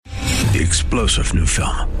The explosive new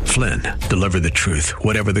film, Flynn, deliver the truth,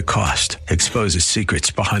 whatever the cost. Exposes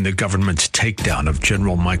secrets behind the government's takedown of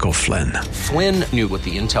General Michael Flynn. Flynn knew what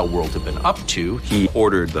the intel world had been up to. He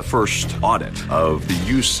ordered the first audit of the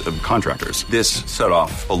use of contractors. This set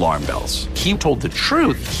off alarm bells. He told the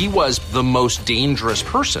truth. He was the most dangerous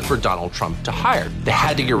person for Donald Trump to hire. They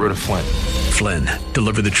had to get rid of Flynn. Flynn,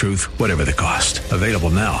 deliver the truth, whatever the cost. Available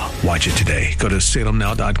now. Watch it today. Go to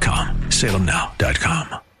salemnow.com.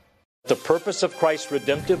 salemnow.com. The purpose of Christ's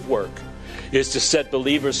redemptive work is to set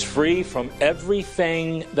believers free from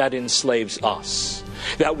everything that enslaves us,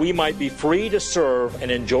 that we might be free to serve and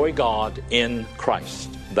enjoy God in Christ.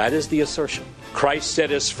 That is the assertion. Christ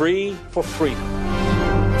set us free for freedom.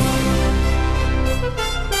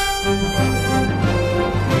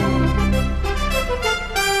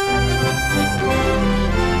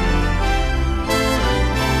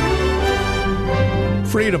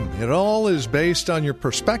 Freedom. It all is based on your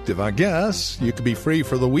perspective, I guess. You could be free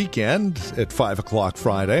for the weekend at 5 o'clock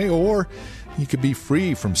Friday, or you could be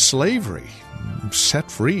free from slavery,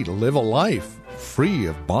 set free to live a life free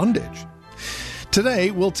of bondage.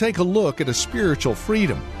 Today, we'll take a look at a spiritual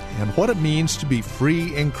freedom and what it means to be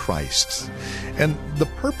free in Christ, and the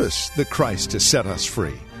purpose that Christ has set us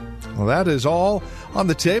free. Well, that is all on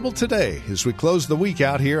the table today as we close the week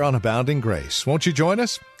out here on Abounding Grace. Won't you join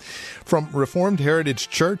us? From Reformed Heritage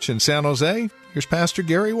Church in San Jose, here's Pastor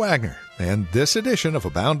Gary Wagner and this edition of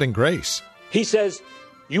Abounding Grace. He says,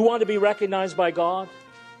 you want to be recognized by God?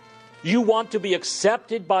 You want to be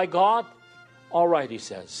accepted by God? All right, he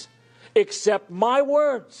says, accept my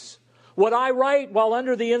words, what I write while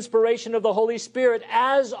under the inspiration of the Holy Spirit,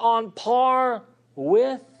 as on par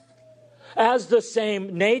with, as the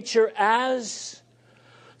same nature as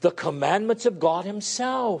the commandments of God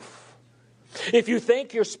himself. If you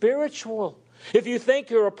think you're spiritual, if you think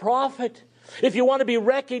you're a prophet, if you want to be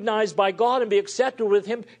recognized by God and be accepted with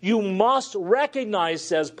him, you must recognize,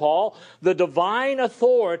 says Paul, the divine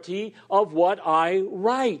authority of what I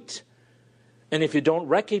write. And if you don't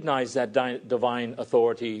recognize that divine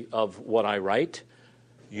authority of what I write,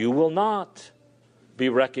 you will not be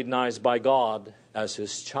recognized by God as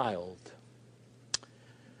his child.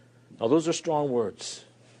 Now, those are strong words.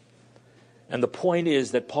 And the point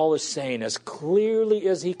is that Paul is saying, as clearly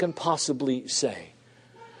as he can possibly say,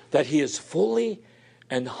 that he is fully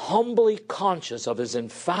and humbly conscious of his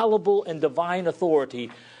infallible and divine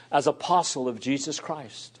authority as apostle of Jesus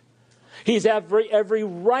Christ. He's every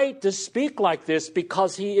right to speak like this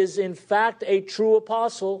because he is in fact a true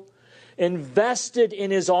apostle, invested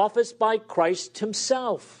in his office by Christ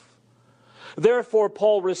himself. Therefore,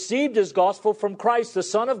 Paul received his gospel from Christ, the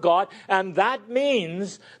Son of God, and that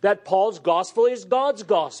means that Paul's gospel is God's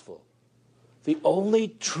gospel. The only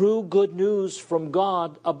true good news from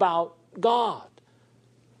God about God,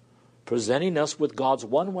 presenting us with God's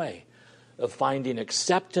one way of finding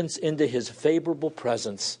acceptance into his favorable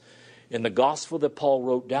presence in the gospel that Paul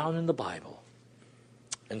wrote down in the Bible.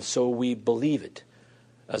 And so we believe it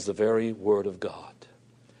as the very word of God.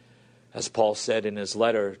 As Paul said in his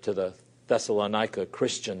letter to the Thessalonica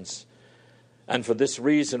Christians, and for this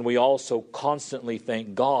reason we also constantly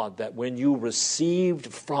thank God that when you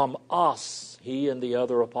received from us, he and the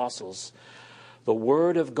other apostles, the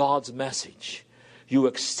word of God's message, you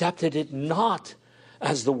accepted it not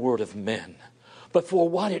as the word of men, but for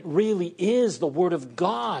what it really is, the word of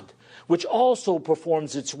God, which also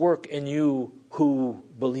performs its work in you who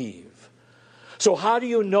believe. So how do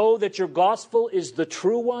you know that your gospel is the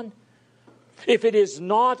true one? If it is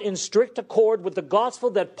not in strict accord with the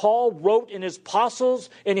gospel that Paul wrote in his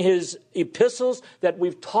epistles that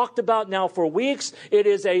we've talked about now for weeks, it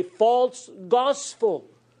is a false gospel.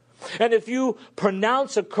 And if you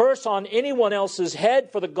pronounce a curse on anyone else's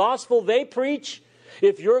head for the gospel they preach,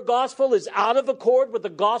 if your gospel is out of accord with the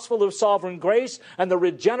gospel of sovereign grace and the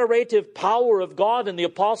regenerative power of God and the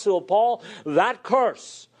apostle Paul, that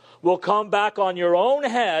curse will come back on your own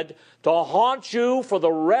head to haunt you for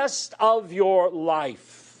the rest of your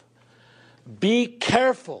life. Be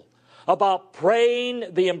careful about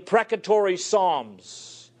praying the imprecatory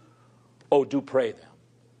psalms. Oh, do pray them,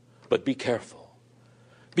 but be careful.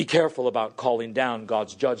 Be careful about calling down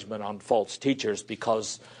God's judgment on false teachers,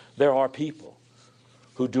 because there are people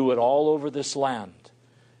who do it all over this land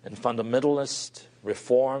in fundamentalist,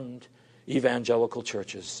 reformed, evangelical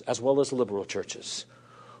churches, as well as liberal churches,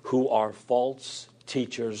 who are false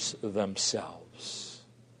teachers themselves.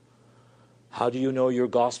 How do you know your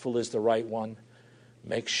gospel is the right one?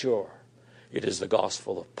 Make sure it is the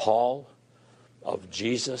gospel of Paul, of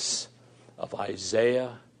Jesus, of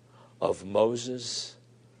Isaiah, of Moses,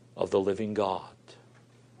 of the living God.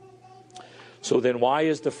 So then why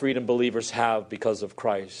is the freedom believers have because of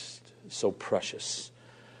Christ so precious?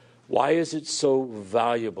 Why is it so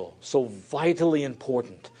valuable, so vitally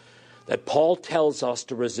important that Paul tells us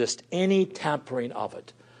to resist any tampering of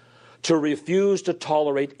it, to refuse to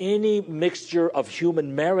tolerate any mixture of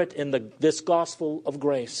human merit in this gospel of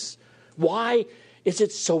grace? Why is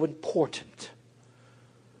it so important?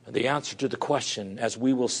 And the answer to the question, as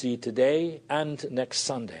we will see today and next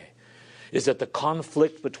Sunday, is that the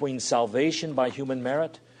conflict between salvation by human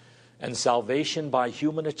merit and salvation by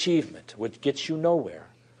human achievement, which gets you nowhere,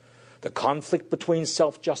 the conflict between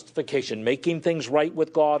self-justification, making things right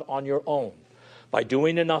with God on your own, by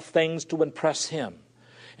doing enough things to impress Him,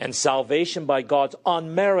 and salvation by God's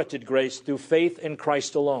unmerited grace through faith in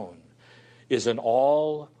Christ alone, is an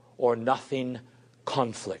all or nothing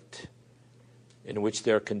conflict in which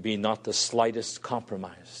there can be not the slightest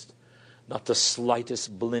compromise, not the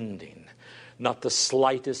slightest blending, not the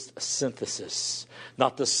slightest synthesis,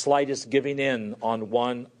 not the slightest giving in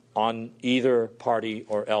on either party,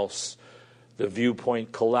 or else the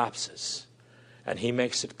viewpoint collapses. And he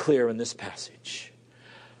makes it clear in this passage.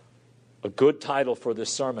 A good title for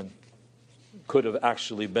this sermon could have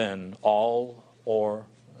actually been All or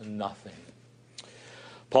Nothing.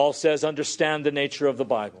 Paul says, understand the nature of the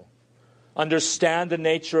Bible. Understand the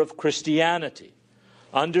nature of Christianity.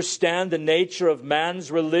 Understand the nature of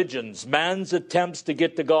man's religions, man's attempts to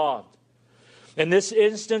get to God. In this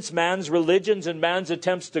instance, man's religions and man's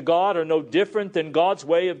attempts to God are no different than God's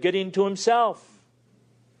way of getting to Himself.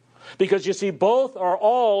 Because you see, both are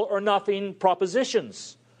all or nothing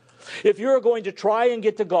propositions. If you're going to try and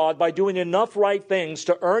get to God by doing enough right things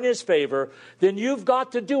to earn His favor, then you've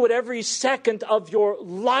got to do it every second of your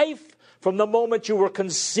life, from the moment you were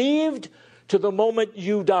conceived to the moment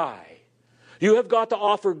you die. You have got to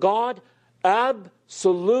offer God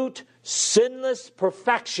absolute, sinless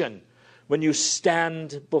perfection when you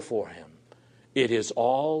stand before Him. It is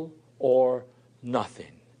all or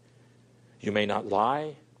nothing. You may not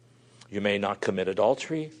lie. You may not commit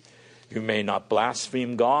adultery. You may not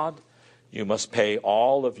blaspheme God. You must pay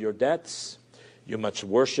all of your debts. You must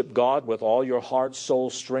worship God with all your heart,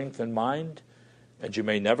 soul, strength, and mind. And you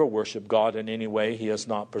may never worship God in any way He has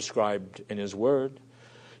not prescribed in His Word.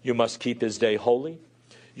 You must keep His day holy.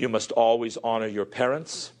 You must always honor your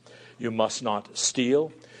parents. You must not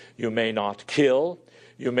steal. You may not kill.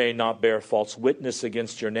 You may not bear false witness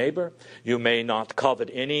against your neighbor. You may not covet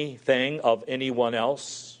anything of anyone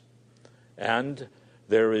else. And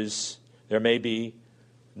there may be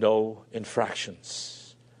no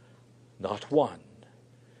infractions. Not one.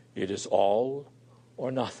 It is all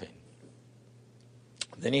or nothing.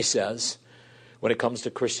 Then he says, when it comes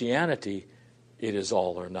to Christianity, it is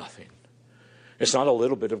all or nothing. It's not a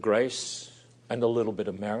little bit of grace and a little bit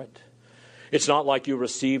of merit. It's not like you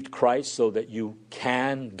received Christ so that you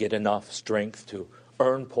can get enough strength to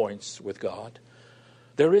earn points with God.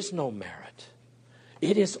 There is no merit.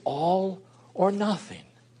 It is all or nothing.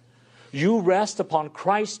 You rest upon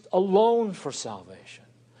Christ alone for salvation.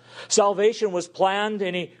 Salvation was planned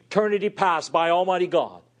in eternity past by Almighty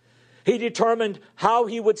God. He determined how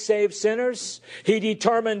He would save sinners. He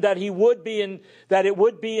determined that it would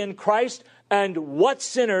be in Christ, and what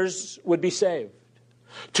sinners would be saved.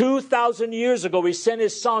 2,000 years ago, He sent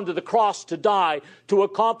His Son to the cross to die, to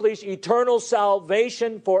accomplish eternal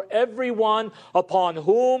salvation for everyone upon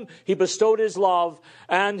whom He bestowed His love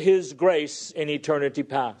and His grace in eternity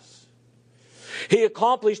past. He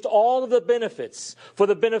accomplished all of the benefits for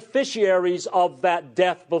the beneficiaries of that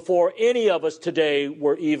death before any of us today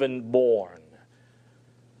were even born.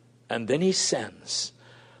 And then He sends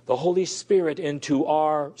the Holy Spirit into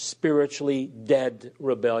our spiritually dead,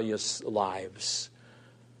 rebellious lives.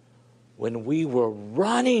 When we were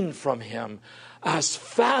running from Him as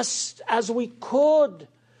fast as we could.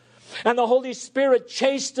 And the Holy Spirit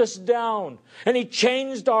chased us down. And He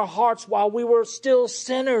changed our hearts while we were still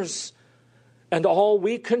sinners. And all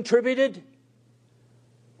we contributed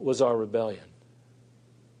was our rebellion.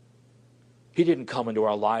 He didn't come into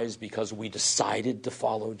our lives because we decided to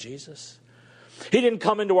follow Jesus. He didn't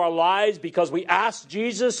come into our lives because we asked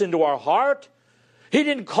Jesus into our heart. He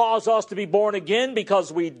didn't cause us to be born again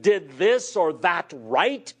because we did this or that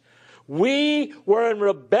right. We were in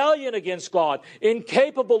rebellion against God,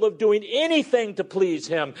 incapable of doing anything to please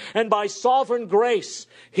Him. And by sovereign grace,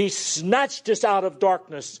 He snatched us out of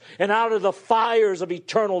darkness and out of the fires of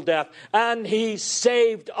eternal death. And He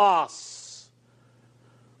saved us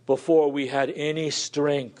before we had any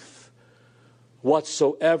strength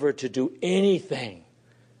whatsoever to do anything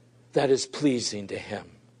that is pleasing to Him.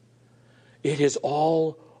 It is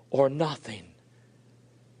all or nothing.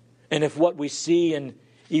 And if what we see in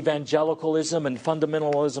evangelicalism and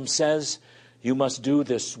fundamentalism says you must do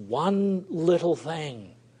this one little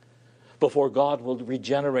thing before God will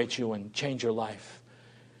regenerate you and change your life.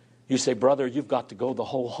 You say, brother, you've got to go the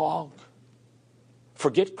whole hog.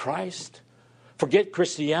 Forget Christ. Forget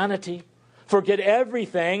Christianity. Forget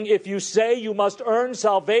everything if you say you must earn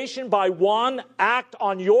salvation by one act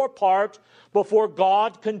on your part before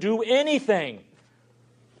God can do anything.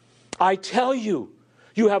 I tell you,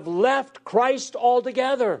 you have left Christ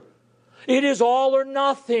altogether. It is all or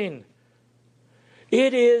nothing.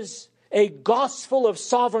 It is a gospel of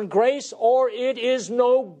sovereign grace, or it is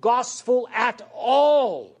no gospel at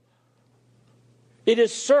all. It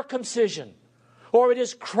is circumcision, or it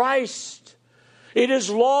is Christ. It is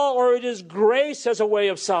law, or it is grace as a way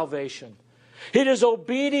of salvation. It is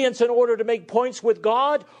obedience in order to make points with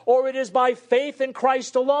God, or it is by faith in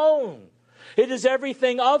Christ alone. It is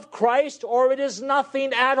everything of Christ, or it is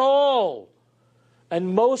nothing at all.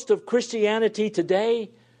 And most of Christianity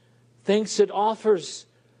today thinks it offers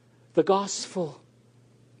the gospel,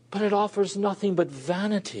 but it offers nothing but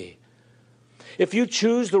vanity. If you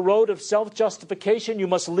choose the road of self-justification, you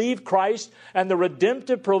must leave Christ and the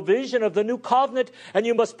redemptive provision of the new covenant, and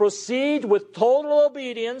you must proceed with total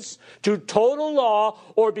obedience to total law,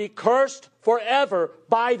 or be cursed forever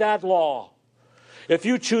by that law. If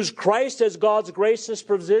you choose Christ as God's gracious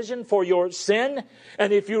provision for your sin,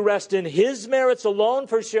 and if you rest in His merits alone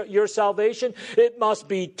for your salvation, it must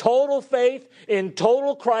be total faith in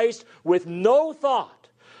total Christ with no thought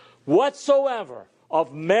whatsoever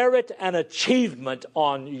of merit and achievement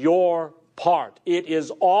on your part. It is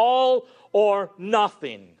all or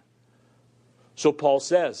nothing. So Paul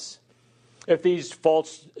says, if these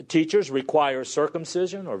false teachers require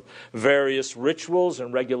circumcision or various rituals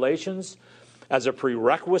and regulations as a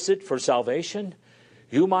prerequisite for salvation,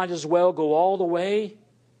 you might as well go all the way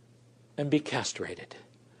and be castrated.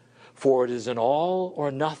 For it is an all or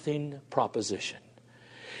nothing proposition.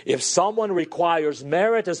 If someone requires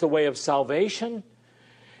merit as the way of salvation,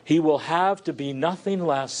 he will have to be nothing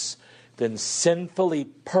less than sinfully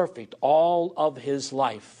perfect all of his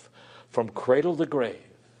life from cradle to grave,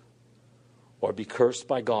 or be cursed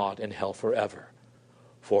by God in hell forever.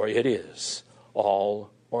 For it is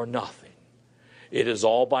all or nothing. It is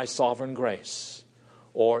all by sovereign grace,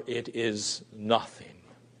 or it is nothing.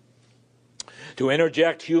 To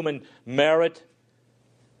interject human merit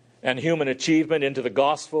and human achievement into the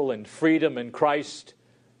gospel and freedom in Christ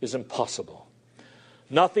is impossible.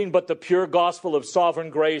 Nothing but the pure gospel of sovereign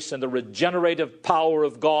grace and the regenerative power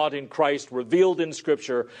of God in Christ revealed in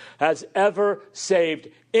Scripture has ever saved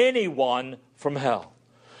anyone from hell.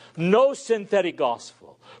 No synthetic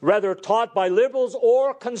gospel, whether taught by liberals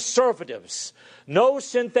or conservatives. No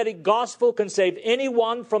synthetic gospel can save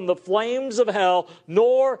anyone from the flames of hell,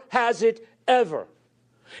 nor has it ever.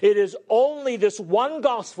 It is only this one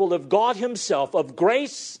gospel of God Himself, of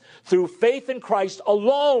grace through faith in Christ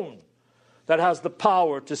alone, that has the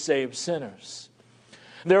power to save sinners.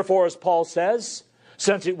 Therefore, as Paul says,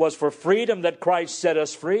 since it was for freedom that Christ set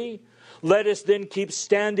us free, let us then keep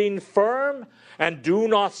standing firm and do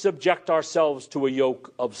not subject ourselves to a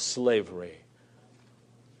yoke of slavery.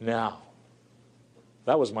 Now,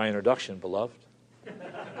 that was my introduction, beloved.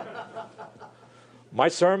 My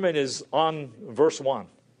sermon is on verse 1.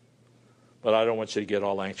 But I don't want you to get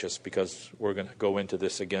all anxious because we're going to go into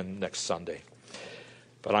this again next Sunday.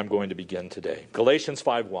 But I'm going to begin today. Galatians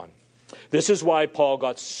 5:1. This is why Paul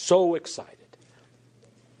got so excited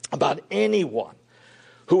about anyone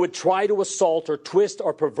who would try to assault or twist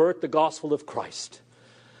or pervert the gospel of Christ.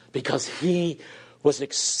 Because he was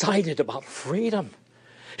excited about freedom.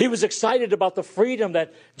 He was excited about the freedom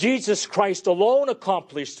that Jesus Christ alone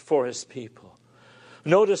accomplished for His people.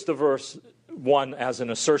 Notice the verse 1 as an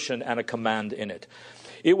assertion and a command in it.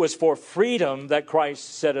 It was for freedom that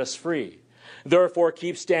Christ set us free. Therefore,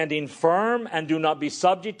 keep standing firm and do not be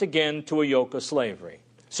subject again to a yoke of slavery.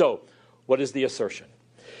 So, what is the assertion?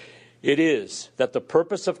 It is that the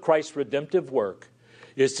purpose of Christ's redemptive work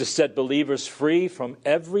is to set believers free from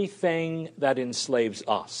everything that enslaves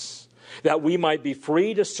us, that we might be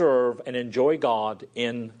free to serve and enjoy God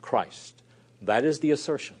in Christ. That is the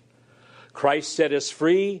assertion. Christ set us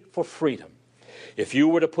free for freedom. If you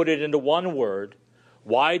were to put it into one word,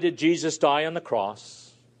 why did Jesus die on the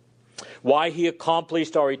cross? Why He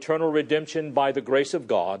accomplished our eternal redemption by the grace of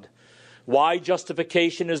God? Why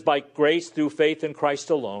justification is by grace through faith in Christ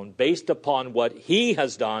alone, based upon what He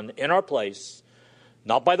has done in our place,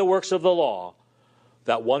 not by the works of the law.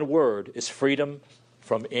 That one word is freedom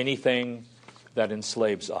from anything that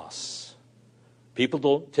enslaves us.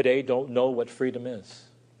 People today don't know what freedom is.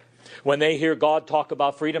 When they hear God talk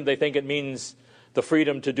about freedom, they think it means the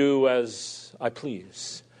freedom to do as I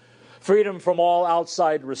please, freedom from all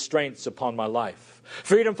outside restraints upon my life,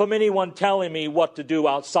 freedom from anyone telling me what to do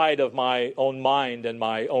outside of my own mind and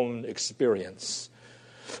my own experience.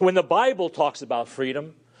 When the Bible talks about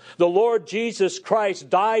freedom, the Lord Jesus Christ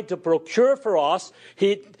died to procure for us.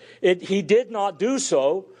 He did not do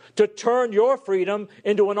so to turn your freedom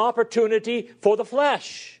into an opportunity for the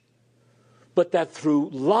flesh, but that through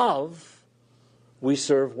love we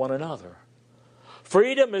serve one another.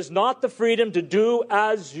 Freedom is not the freedom to do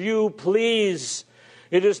as you please.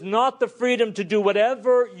 It is not the freedom to do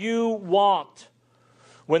whatever you want.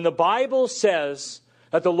 When the Bible says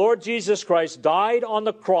that the Lord Jesus Christ died on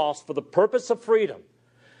the cross for the purpose of freedom,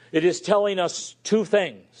 it is telling us two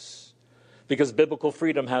things, because biblical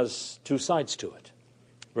freedom has two sides to it.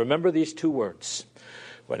 Remember these two words.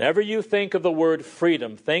 Whenever you think of the word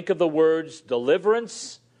freedom, think of the words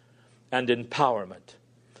deliverance and empowerment.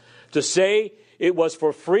 To say it was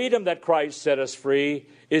for freedom that Christ set us free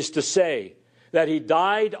is to say that He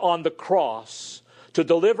died on the cross to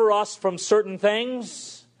deliver us from certain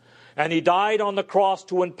things, and He died on the cross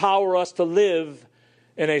to empower us to live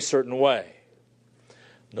in a certain way.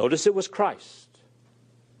 Notice it was Christ.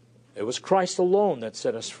 It was Christ alone that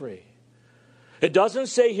set us free. It doesn't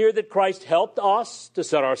say here that Christ helped us to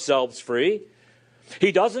set ourselves free.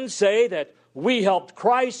 He doesn't say that we helped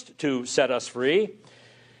Christ to set us free.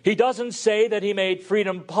 He doesn't say that He made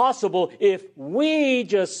freedom possible if we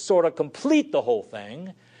just sort of complete the whole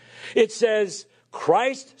thing. It says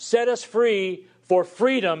Christ set us free for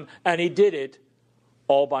freedom, and He did it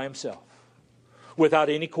all by Himself, without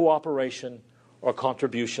any cooperation or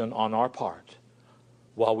contribution on our part,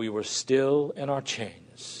 while we were still in our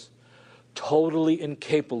chains, totally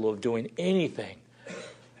incapable of doing anything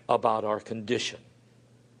about our condition.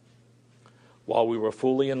 While we were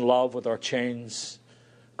fully in love with our chains,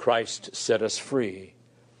 Christ set us free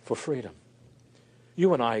for freedom.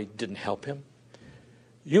 You and I didn't help Him.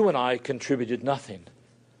 You and I contributed nothing.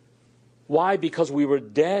 Why? Because we were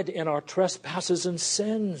dead in our trespasses and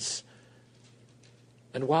sins.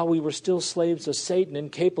 And while we were still slaves of Satan,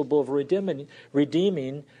 incapable of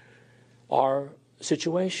redeeming our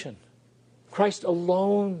situation, Christ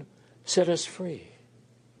alone set us free.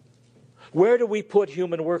 Where do we put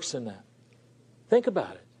human works in that? Think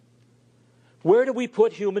about it. Where do we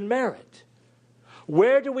put human merit?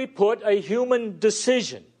 Where do we put a human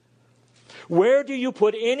decision? Where do you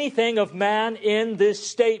put anything of man in this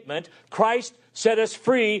statement? Christ set us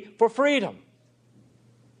free for freedom.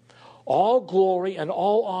 All glory and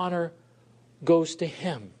all honor goes to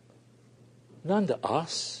Him, none to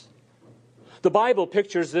us. The Bible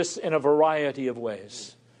pictures this in a variety of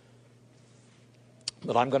ways.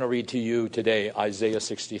 But I'm going to read to you today Isaiah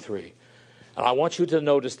 63. And I want you to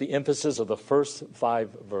notice the emphasis of the first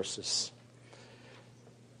 5 verses.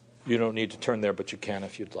 You don't need to turn there, but you can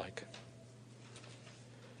if you'd like.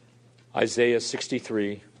 Isaiah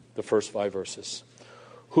 63, the first 5 verses.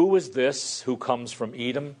 Who is this who comes from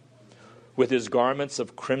Edom, with his garments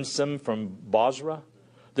of crimson from Bozrah?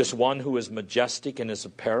 This one who is majestic in his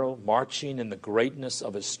apparel, marching in the greatness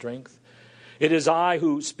of his strength. It is I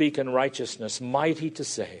who speak in righteousness, mighty to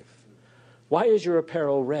save. Why is your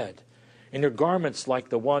apparel red, and your garments like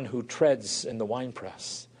the one who treads in the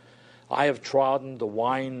winepress? I have trodden the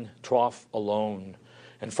wine trough alone,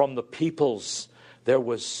 and from the peoples there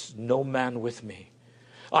was no man with me.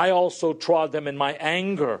 I also trod them in my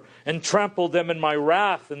anger and trampled them in my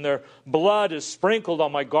wrath, and their blood is sprinkled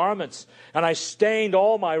on my garments, and I stained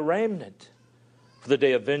all my raiment. For the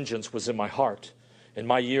day of vengeance was in my heart, and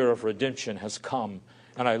my year of redemption has come.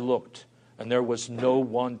 And I looked, and there was no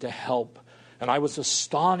one to help, and I was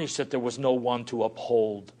astonished that there was no one to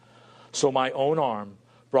uphold. So my own arm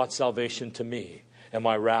brought salvation to me, and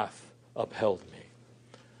my wrath upheld me.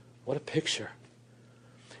 What a picture.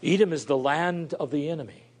 Edom is the land of the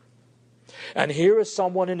enemy. And here is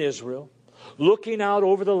someone in Israel looking out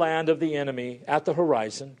over the land of the enemy at the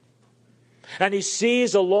horizon. And he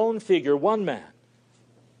sees a lone figure, one man.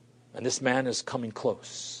 And this man is coming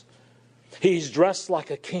close. He's dressed like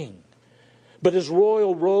a king, but his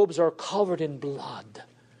royal robes are covered in blood.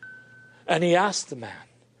 And he asks the man,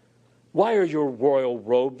 why are your royal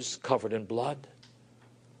robes covered in blood?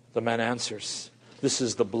 The man answers, this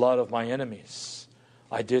is the blood of my enemies.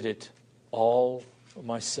 I did it all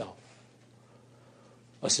myself.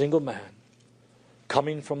 A single man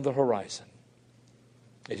coming from the horizon.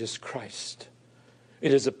 It is Christ.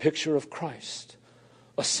 It is a picture of Christ.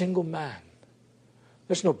 A single man.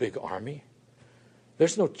 There's no big army.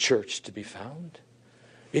 There's no church to be found.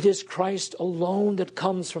 It is Christ alone that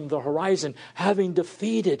comes from the horizon, having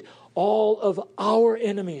defeated all of our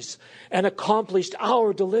enemies and accomplished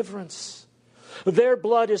our deliverance. Their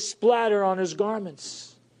blood is splattered on his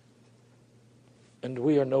garments, and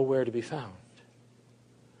we are nowhere to be found.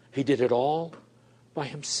 He did it all by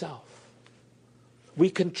himself. We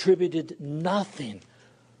contributed nothing.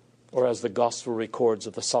 Or as the gospel records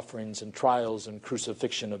of the sufferings and trials and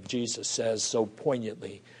crucifixion of Jesus says so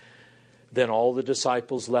poignantly, then all the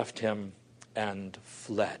disciples left him and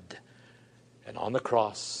fled. And on the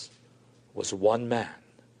cross was one man,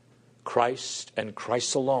 Christ, and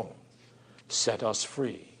Christ alone set us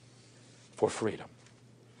free for freedom.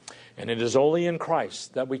 And it is only in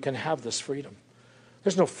Christ that we can have this freedom.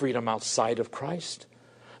 There's no freedom outside of Christ.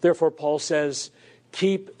 Therefore, Paul says,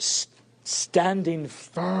 keep standing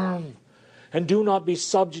firm and do not be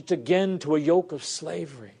subject again to a yoke of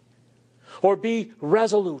slavery. Or be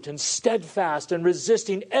resolute and steadfast in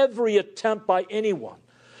resisting every attempt by anyone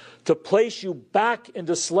to place you back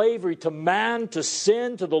into slavery to man, to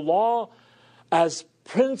sin, to the law, as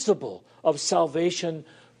principle of salvation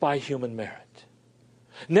by human merit.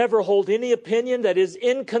 Never hold any opinion that is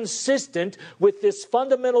inconsistent with this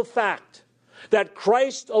fundamental fact that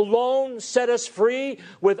Christ alone set us free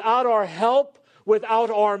without our help,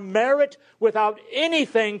 without our merit, without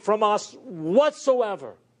anything from us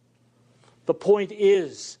whatsoever. The point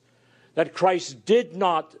is that Christ did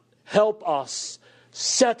not help us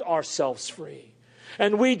set ourselves free.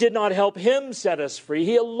 And we did not help him set us free.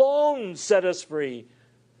 He alone set us free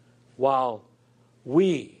while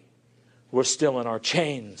we were still in our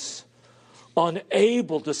chains,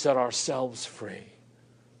 unable to set ourselves free.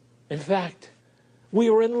 In fact, we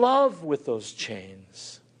were in love with those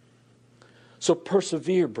chains. So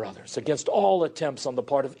persevere, brothers, against all attempts on the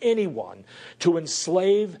part of anyone to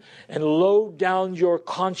enslave and load down your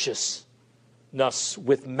consciousness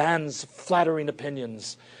with man's flattering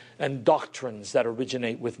opinions and doctrines that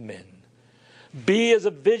originate with men. Be as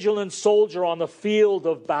a vigilant soldier on the field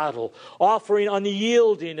of battle, offering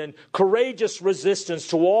unyielding and courageous resistance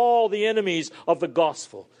to all the enemies of the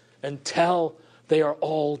gospel until they are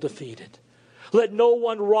all defeated. Let no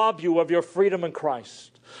one rob you of your freedom in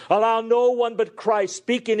Christ. Allow no one but Christ,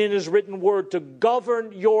 speaking in his written word, to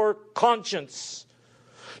govern your conscience.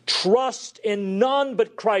 Trust in none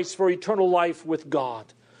but Christ for eternal life with God.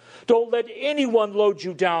 Don't let anyone load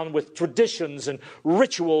you down with traditions and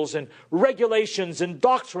rituals and regulations and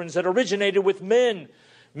doctrines that originated with men,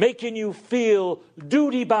 making you feel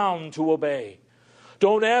duty-bound to obey.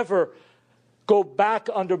 Don't ever go back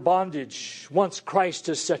under bondage once Christ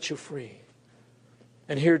has set you free.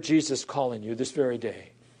 And hear Jesus calling you this very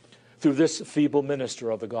day through this feeble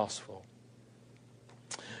minister of the gospel.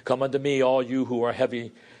 Come unto me, all you who are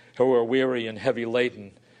weary and heavy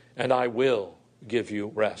laden, and I will give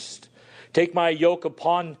you rest. Take my yoke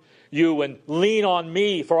upon you and lean on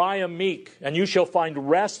me, for I am meek, and you shall find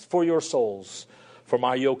rest for your souls. For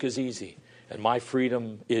my yoke is easy, and my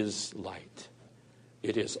freedom is light.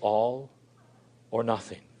 It is all or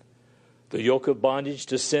nothing. The yoke of bondage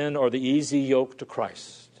to sin or the easy yoke to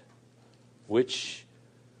Christ. Which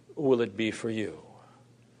will it be for you?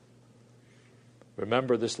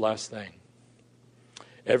 Remember this last thing.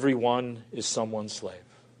 Everyone is someone's slave.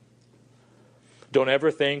 Don't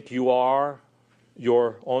ever think you are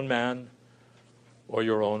your own man or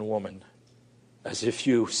your own woman, as if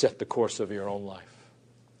you set the course of your own life.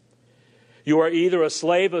 You are either a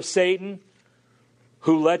slave of Satan,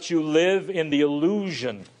 who lets you live in the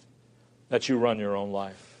illusion that you run your own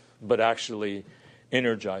life, but actually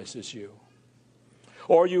energizes you.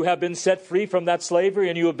 Or you have been set free from that slavery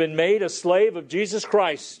and you have been made a slave of Jesus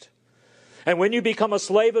Christ. And when you become a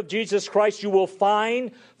slave of Jesus Christ, you will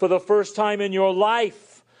find for the first time in your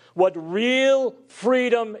life what real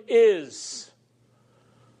freedom is.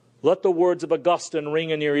 Let the words of Augustine ring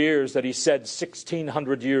in your ears that he said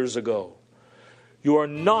 1,600 years ago. You are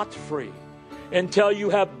not free until you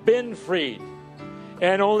have been freed.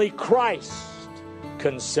 And only Christ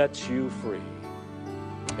can set you free.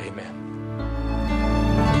 Amen.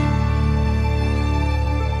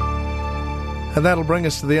 And that'll bring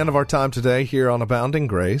us to the end of our time today here on Abounding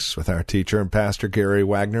Grace with our teacher and pastor Gary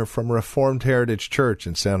Wagner from Reformed Heritage Church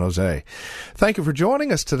in San Jose. Thank you for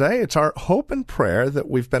joining us today. It's our hope and prayer that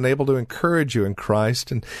we've been able to encourage you in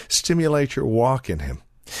Christ and stimulate your walk in Him.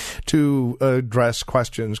 To address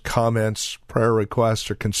questions, comments, prayer requests,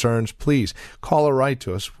 or concerns, please call or write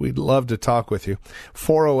to us. We'd love to talk with you.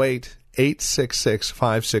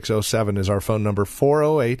 408-866-5607 is our phone number,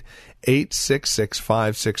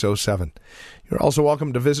 408-866-5607. You're also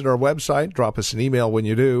welcome to visit our website. Drop us an email when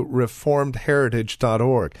you do,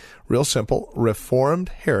 reformedheritage.org. Real simple,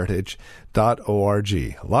 reformedheritage.org.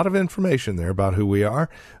 A lot of information there about who we are.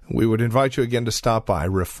 We would invite you again to stop by,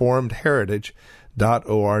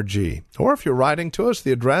 reformedheritage.org. Or if you're writing to us,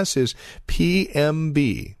 the address is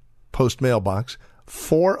PMB, Post Mailbox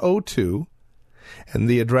 402, and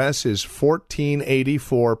the address is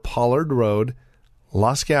 1484 Pollard Road,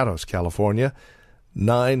 Los Gatos, California,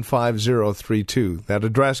 95032. That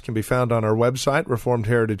address can be found on our website,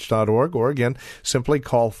 reformedheritage.org, or again, simply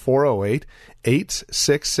call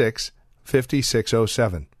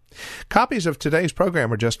 408-866-5607. Copies of today's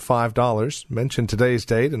program are just $5. Mention today's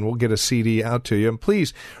date and we'll get a CD out to you. And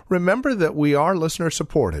please remember that we are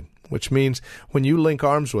listener-supported, which means when you link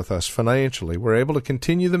arms with us financially, we're able to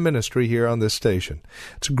continue the ministry here on this station.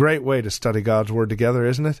 It's a great way to study God's Word together,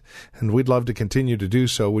 isn't it? And we'd love to continue to do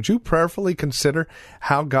so. Would you prayerfully consider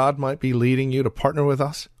how God might be leading you to partner with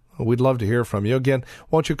us? We'd love to hear from you. Again,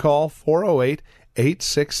 won't you call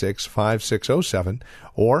 408-866-5607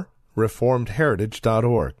 or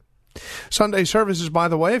reformedheritage.org. Sunday services, by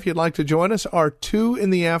the way, if you'd like to join us, are 2 in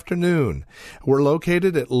the afternoon. We're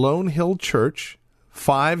located at Lone Hill Church,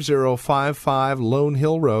 5055 Lone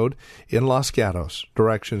Hill Road in Los Gatos.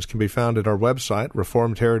 Directions can be found at our website,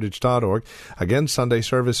 reformedheritage.org. Again, Sunday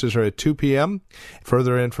services are at 2 p.m.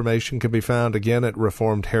 Further information can be found again at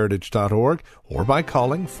reformedheritage.org or by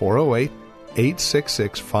calling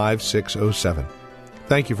 408-866-5607.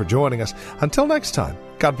 Thank you for joining us. Until next time,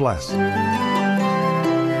 God bless.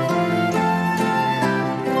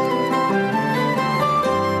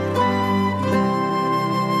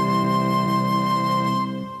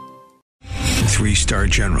 3-star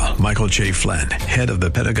General Michael J. Flynn, head of the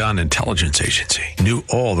Pentagon Intelligence Agency, knew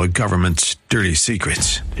all the government's dirty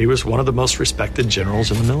secrets. He was one of the most respected generals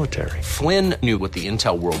in the military. Flynn knew what the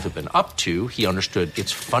intel world had been up to. He understood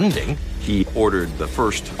its funding. He ordered the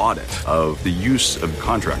first audit of the use of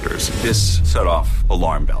contractors. This set off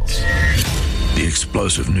alarm bells. The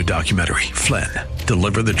explosive new documentary, Flynn,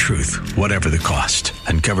 Deliver the Truth, Whatever the Cost,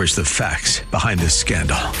 uncovers the facts behind this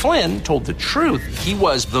scandal. Flynn told the truth. He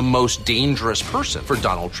was the most dangerous person for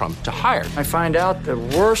Donald Trump to hire. I find out the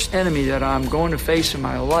worst enemy that I'm going to face in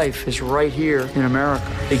my life is right here in America.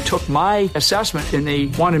 They took my assessment and they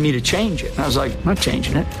wanted me to change it. And I was like, I'm not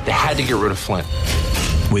changing it. They had to get rid of Flynn.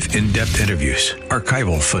 With in-depth interviews,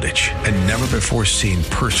 archival footage, and never-before-seen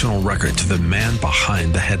personal records of the man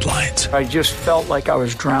behind the headlines. I just felt like I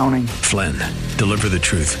was drowning. Flynn, Deliver the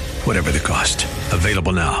Truth, Whatever the Cost.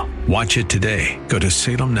 Available now. Watch it today. Go to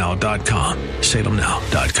salemnow.com.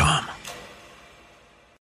 salemnow.com.